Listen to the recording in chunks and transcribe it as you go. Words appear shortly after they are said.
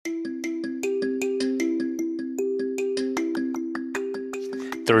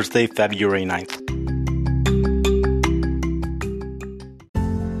Thursday, February 9th.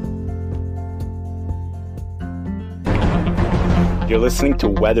 You're listening to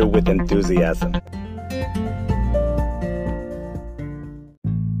Weather with Enthusiasm.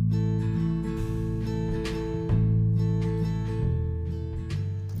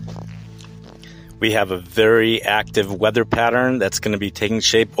 We have a very active weather pattern that's going to be taking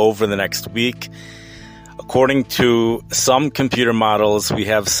shape over the next week. According to some computer models, we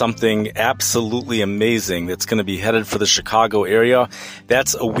have something absolutely amazing that's going to be headed for the Chicago area.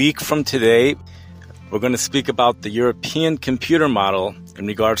 That's a week from today. We're going to speak about the European computer model in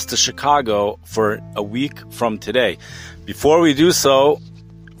regards to Chicago for a week from today. Before we do so,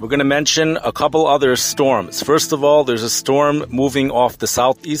 we're going to mention a couple other storms. First of all, there's a storm moving off the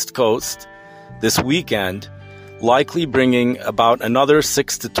southeast coast this weekend, likely bringing about another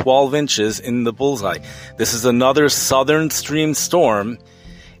 6 to 12 inches in the bullseye. This is another southern stream storm,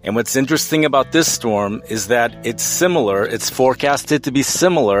 and what's interesting about this storm is that it's forecasted to be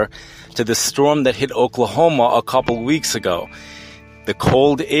similar to the storm that hit Oklahoma a couple weeks ago. The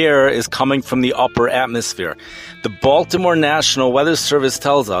cold air is coming from the upper atmosphere. The Baltimore National Weather Service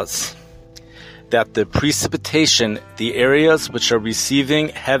tells us that the precipitation, the areas which are receiving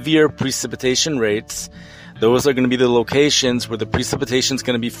heavier precipitation rates, those are going to be the locations where the precipitation is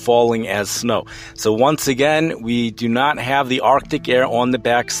going to be falling as snow. So once again, we do not have the Arctic air on the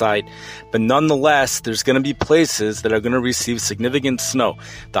backside, but nonetheless, there's going to be places that are going to receive significant snow.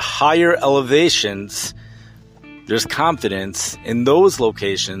 The higher elevations, there's confidence in those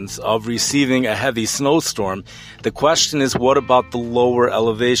locations of receiving a heavy snowstorm. The question is, what about the lower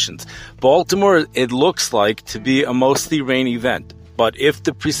elevations? Baltimore, it looks like to be a mostly rain event, but if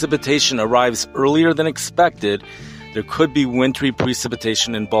the precipitation arrives earlier than expected, there could be wintry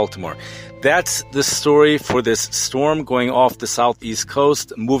precipitation in Baltimore. That's the story for this storm going off the southeast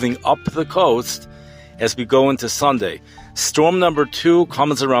coast, moving up the coast as we go into Sunday. Storm number 2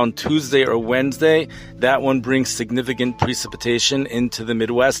 comes around Tuesday or Wednesday. That one brings significant precipitation into the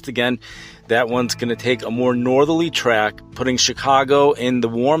Midwest again. That one's going to take a more northerly track, putting Chicago in the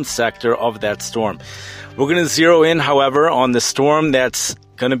warm sector of that storm. We're going to zero in, however, on the storm that's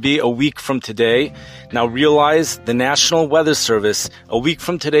going to be a week from today. Now realize the National Weather Service, a week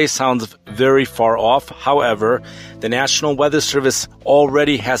from today sounds very far off. However, the National Weather Service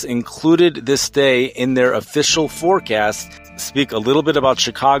already has included this day in their official forecast. Speak a little bit about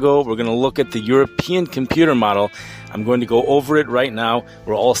Chicago. We're going to look at the European computer model. I'm going to go over it right now.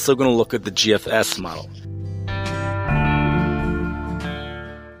 We're also going to look at the GFS model.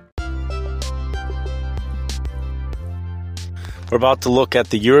 We're about to look at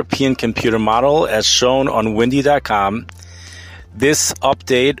the European computer model as shown on windy.com. This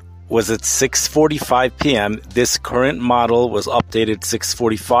update was at 6:45 p.m. This current model was updated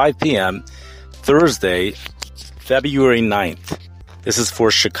 6:45 p.m. Thursday, February 9th. This is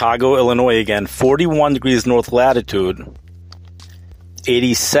for Chicago, Illinois again, 41 degrees north latitude,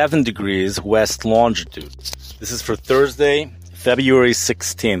 87 degrees west longitude. This is for Thursday, February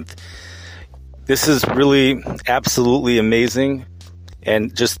 16th. This is really absolutely amazing,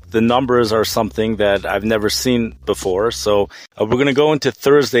 and just the numbers are something that I've never seen before. So we're going to go into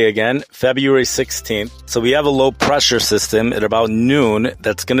Thursday again, February 16th. So we have a low pressure system at about noon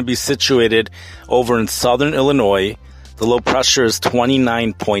that's going to be situated over in southern Illinois. The low pressure is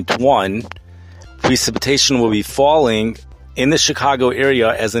 29.1. Precipitation will be falling in the Chicago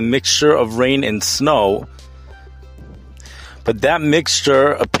area as a mixture of rain and snow. But that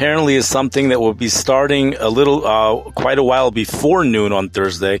mixture apparently is something that will be starting quite a while before noon on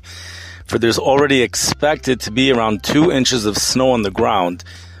Thursday, for there's already expected to be around 2 inches of snow on the ground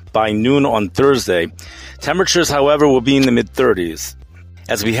by noon on Thursday. Temperatures, however, will be in the mid-30s.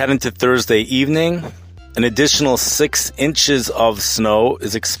 As we head into Thursday evening, an additional 6 inches of snow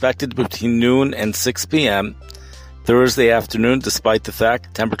is expected between noon and 6 p.m. Thursday afternoon, despite the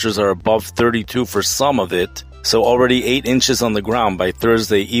fact temperatures are above 32 for some of it. So already 8 inches on the ground by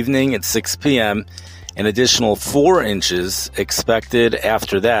Thursday evening at 6 p.m. An additional 4 inches expected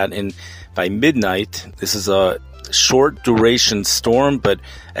after that. And by midnight, this is a short duration storm, but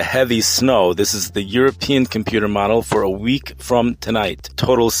a heavy snow. This is the European computer model for a week from tonight.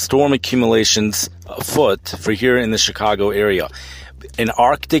 Total storm accumulations afoot for here in the Chicago area. An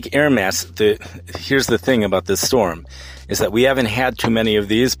Arctic air mass, here's the thing about this storm, is that we haven't had too many of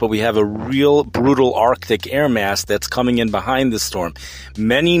these, but we have a real brutal Arctic air mass that's coming in behind the storm.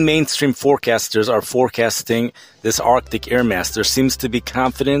 Many mainstream forecasters are forecasting this Arctic air mass. There seems to be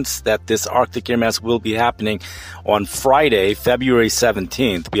confidence that this Arctic air mass will be happening on Friday, February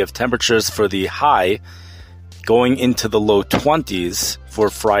 17th. We have temperatures for the high going into the low 20s for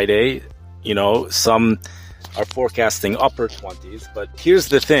Friday. Some are forecasting upper 20s. But here's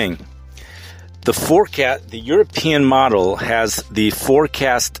the thing. The European model has the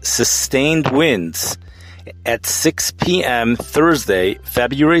forecast sustained winds at 6 p.m. Thursday,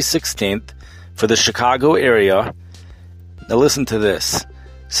 February 16th for the Chicago area. Now listen to this.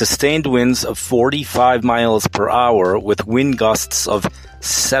 Sustained winds of 45 miles per hour with wind gusts of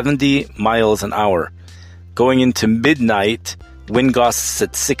 70 miles an hour. Going into midnight, wind gusts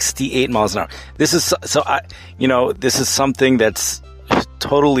at 68 miles an hour. This is this is something that's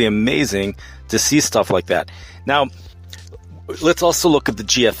totally amazing to see stuff like that. Now, let's also look at the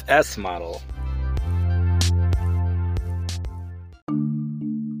GFS model.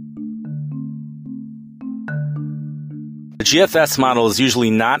 The GFS model is usually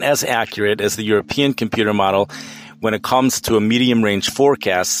not as accurate as the European computer model when it comes to a medium range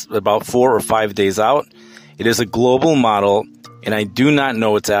forecast about 4 or 5 days out. It is a global model, and I do not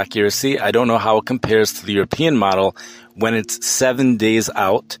know its accuracy. I don't know how it compares to the European model when it's 7 days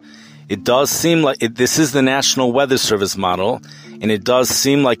out. It does seem like this is the National Weather Service model, and it does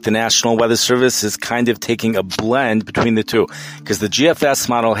seem like the National Weather Service is kind of taking a blend between the two, because the GFS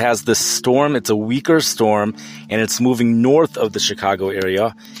model has this storm. It's a weaker storm, and it's moving north of the Chicago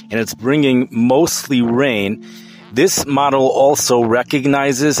area, and it's bringing mostly rain. This model also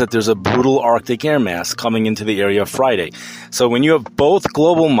recognizes that there's a brutal Arctic air mass coming into the area Friday. So when you have both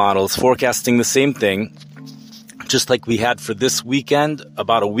global models forecasting the same thing, just like we had for this weekend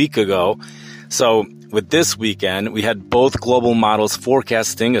about a week ago. So with this weekend, we had both global models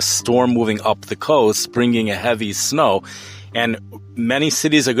forecasting a storm moving up the coast, bringing a heavy snow. And many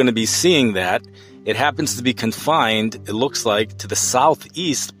cities are going to be seeing that. It happens to be confined, it looks like, to the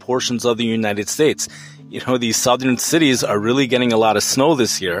southeast portions of the United States. These southern cities are really getting a lot of snow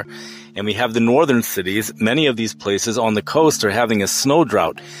this year. And we have the northern cities. Many of these places on the coast are having a snow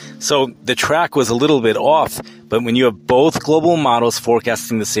drought. So the track was a little bit off. But when you have both global models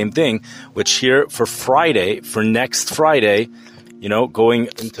forecasting the same thing, which here for next Friday, going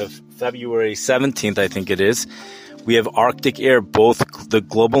into February 17th, I think it is, we have Arctic air. Both the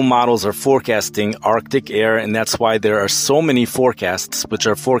global models are forecasting Arctic air, and that's why there are so many forecasts which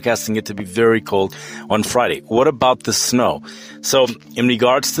are forecasting it to be very cold on Friday. What about the snow? So in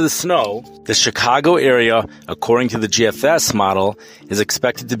regards to the snow, the Chicago area, according to the GFS model, is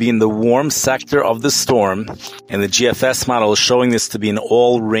expected to be in the warm sector of the storm, and the GFS model is showing this to be an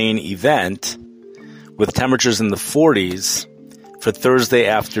all-rain event with temperatures in the 40s for Thursday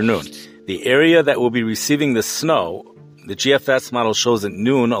afternoon. The area that will be receiving the snow, the GFS model shows at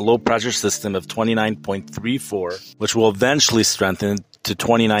noon a low pressure system of 29.34, which will eventually strengthen to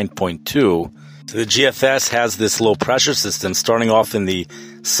 29.2. So the GFS has this low pressure system starting off in the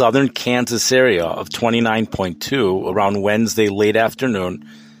southern Kansas area of 29.2 around Wednesday late afternoon,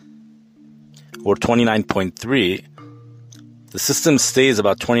 or 29.3. The system stays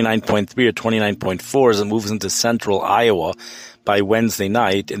about 29.3 or 29.4 as it moves into central Iowa by Wednesday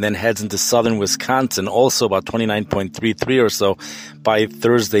night, and then heads into southern Wisconsin, also about 29.33 or so by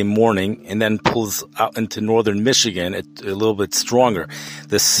Thursday morning, and then pulls out into northern Michigan a little bit stronger.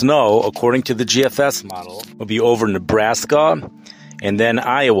 The snow, according to the GFS model, will be over Nebraska and then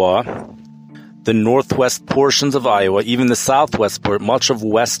Iowa, the northwest portions of Iowa, even the southwest part, much of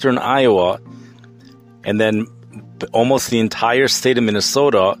western Iowa, and then almost the entire state of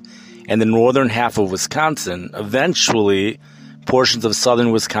Minnesota and the northern half of Wisconsin, eventually portions of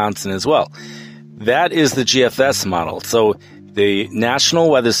southern Wisconsin as well. That is the GFS model. So the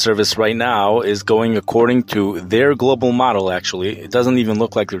National Weather Service right now is going according to their global model, actually. It doesn't even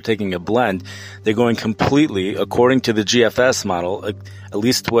look like they're taking a blend. They're going completely according to the GFS model. At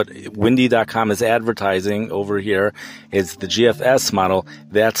least what windy.com is advertising over here is the GFS model.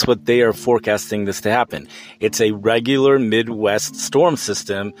 That's what they are forecasting this to happen. It's a regular Midwest storm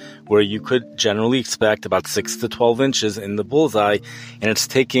system where you could generally expect about 6 to 12 inches in the bullseye, and it's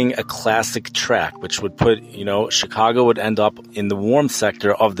taking a classic track, which would put, Chicago would end up in the warm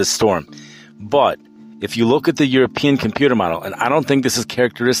sector of the storm. But if you look at the European computer model, and I don't think this is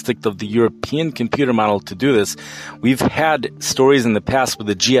characteristic of the European computer model to do this, we've had stories in the past where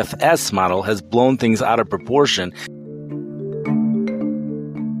the GFS model has blown things out of proportion.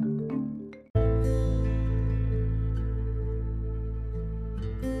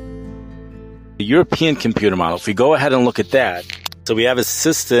 The European computer model, if we go ahead and look at that, so we have a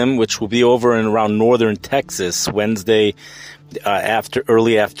system which will be over and around northern Texas Wednesday after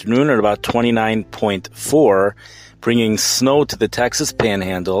early afternoon at about 29.4, bringing snow to the Texas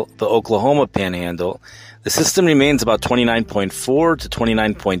Panhandle, the Oklahoma Panhandle. The system remains about 29.4 to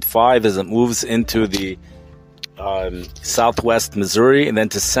 29.5 as it moves into the southwest Missouri, and then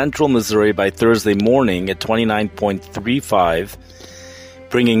to central Missouri by Thursday morning at 29.35,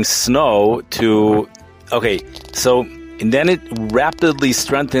 bringing snow to, and then it rapidly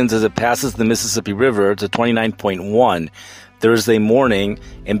strengthens as it passes the Mississippi River to 29.1 Thursday morning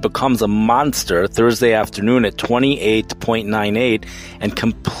and becomes a monster Thursday afternoon at 28.98, and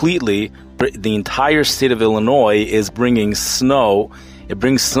completely the entire state of Illinois is bringing snow. It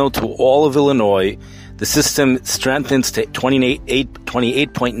brings snow to all of Illinois. The system strengthens to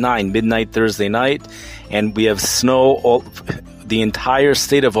 28.9 midnight Thursday night, and we have snow the entire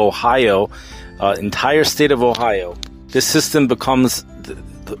state of Ohio. This system becomes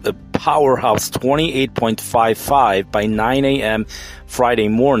the powerhouse 28.55 by 9 a.m. Friday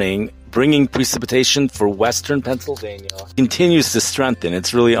morning, bringing precipitation for western Pennsylvania. Continues to strengthen.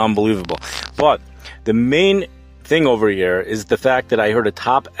 It's really unbelievable. But the main thing over here is the fact that I heard a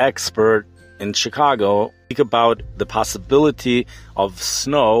top expert in Chicago speak about the possibility of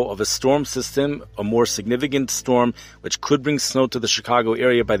snow, of a storm system, a more significant storm, which could bring snow to the Chicago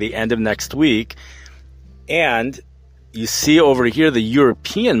area by the end of next week. And you see over here, the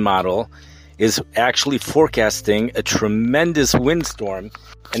European model is actually forecasting a tremendous windstorm.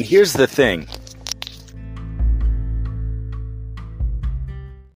 And here's the thing.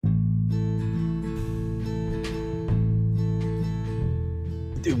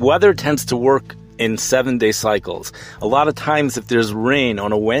 The weather tends to work in 7-day cycles. A lot of times if there's rain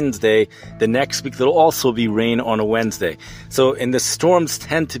on a Wednesday, the next week there'll also be rain on a Wednesday. And the storms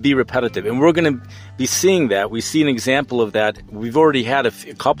tend to be repetitive. And we're going to be seeing that. We see an example of that. We've already had a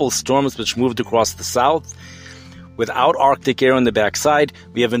couple of storms which moved across the south without Arctic air on the backside.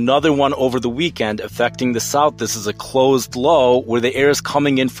 We have another one over the weekend affecting the south. This is a closed low where the air is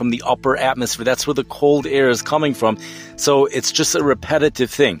coming in from the upper atmosphere. That's where the cold air is coming from. So it's just a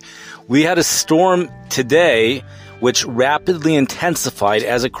repetitive thing. We had a storm today which rapidly intensified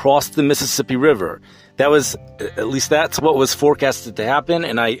as it crossed the Mississippi River. At least that's what was forecasted to happen.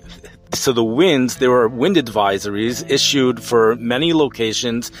 So the winds, there were wind advisories issued for many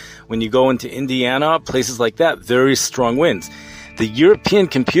locations. When you go into Indiana, places like that, very strong winds. The European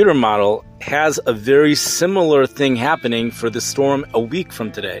computer model has a very similar thing happening for the storm a week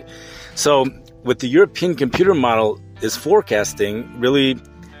from today. So what the European computer model is forecasting, really,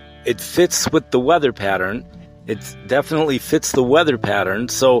 it fits with the weather pattern. It definitely fits the weather pattern.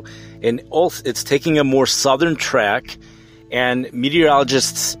 So, and also it's taking a more southern track. And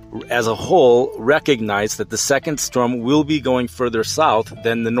meteorologists as a whole recognize that the second storm will be going further south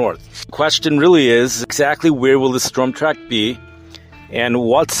than the north. The question really is exactly where will the storm track be, and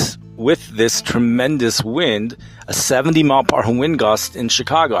what's with this tremendous wind, a 70-mile-per-hour wind gust in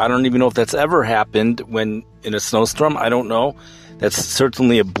Chicago. I don't even know if that's ever happened when in a snowstorm. I don't know. That's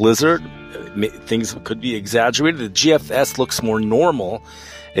certainly a blizzard. Things could be exaggerated. The GFS looks more normal.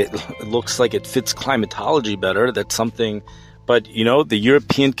 It looks like it fits climatology better. That's something. But, the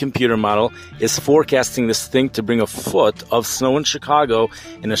European computer model is forecasting this thing to bring a foot of snow in Chicago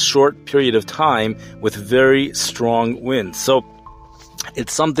in a short period of time with very strong winds. So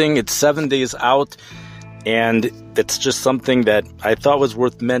it's 7 days out, and it's just something that I thought was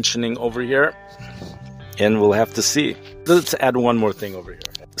worth mentioning over here, and we'll have to see. Let's add one more thing over here.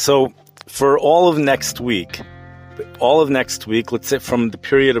 So for all of next week, let's say from the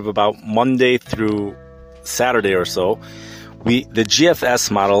period of about Monday through Saturday or so, the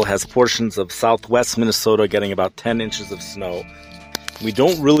GFS model has portions of southwest Minnesota getting about 10 inches of snow. We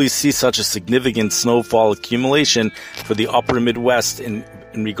don't really see such a significant snowfall accumulation for the upper Midwest in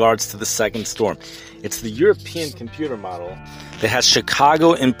regards to the second storm. It's the European computer model that has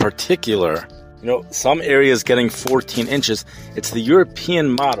Chicago in particular, some areas getting 14 inches. It's the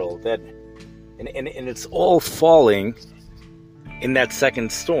European model that, and it's all falling in that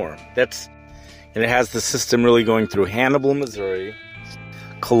second storm. And it has the system really going through Hannibal, Missouri,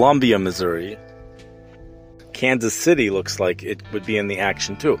 Columbia, Missouri. Kansas City looks like it would be in the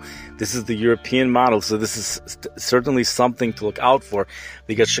action too. This is the European model, so this is certainly something to look out for,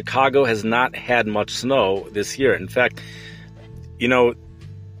 because Chicago has not had much snow this year. In fact,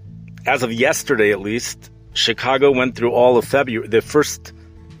 as of yesterday at least, Chicago went through all of February.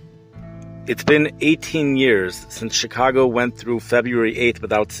 It's been 18 years since Chicago went through February 8th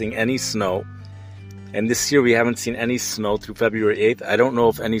without seeing any snow. And this year we haven't seen any snow through February 8th. I don't know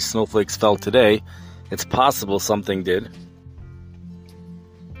if any snowflakes fell today. It's possible something did.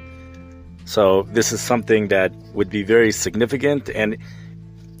 So this is something that would be very significant. And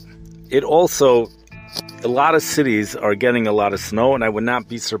it also, a lot of cities are getting a lot of snow, and I would not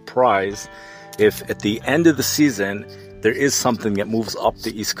be surprised if at the end of the season there is something that moves up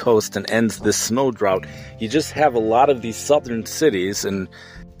the East Coast and ends this snow drought. You just have a lot of these southern cities,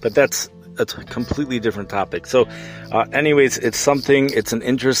 but that's a completely different topic. So anyways, it's an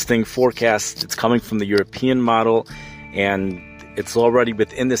interesting forecast. It's coming from the European model, and it's already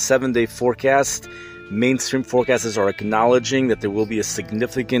within the 7-day forecast. Mainstream forecasters are acknowledging that there will be a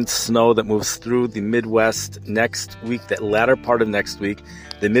significant snow that moves through the Midwest next week, that latter part of next week,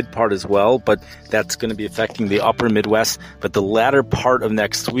 the mid part as well, but that's going to be affecting the upper Midwest, but the latter part of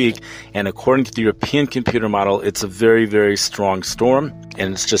next week. And according to the European computer model, it's a very, very strong storm,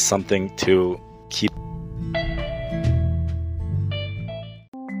 and it's just something to keep.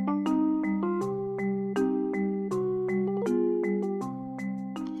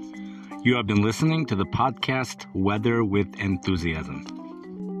 You have been listening to the podcast Weather with Enthusiasm.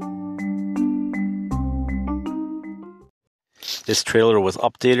 This trailer was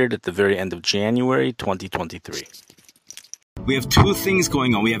updated at the very end of January 2023. We have two things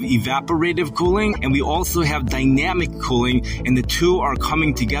going on. We have evaporative cooling, and we also have dynamic cooling, and the two are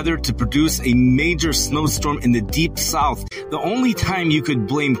coming together to produce a major snowstorm in the deep south. The only time you could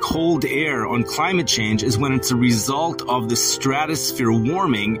blame cold air on climate change is when it's a result of the stratosphere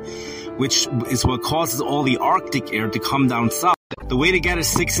warming, which is what causes all the Arctic air to come down south. The way to get a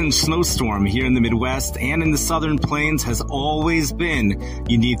 6-inch snowstorm here in the Midwest and in the southern plains has always been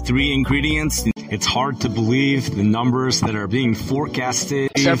you need 3 ingredients. It's hard to believe the numbers that are being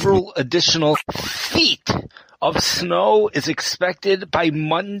forecasted. Several additional feet of snow is expected by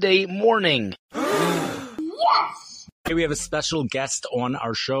Monday morning. Yes! Okay, we have a special guest on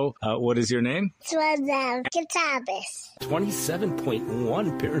our show. What is your name? Kitabis.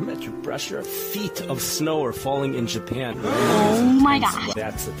 27.1 barometric pressure. Feet of snow are falling in Japan. Oh my God.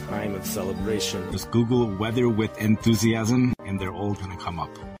 That's a time of celebration. Just Google Weather with Enthusiasm, and they're all going to come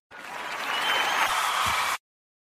up.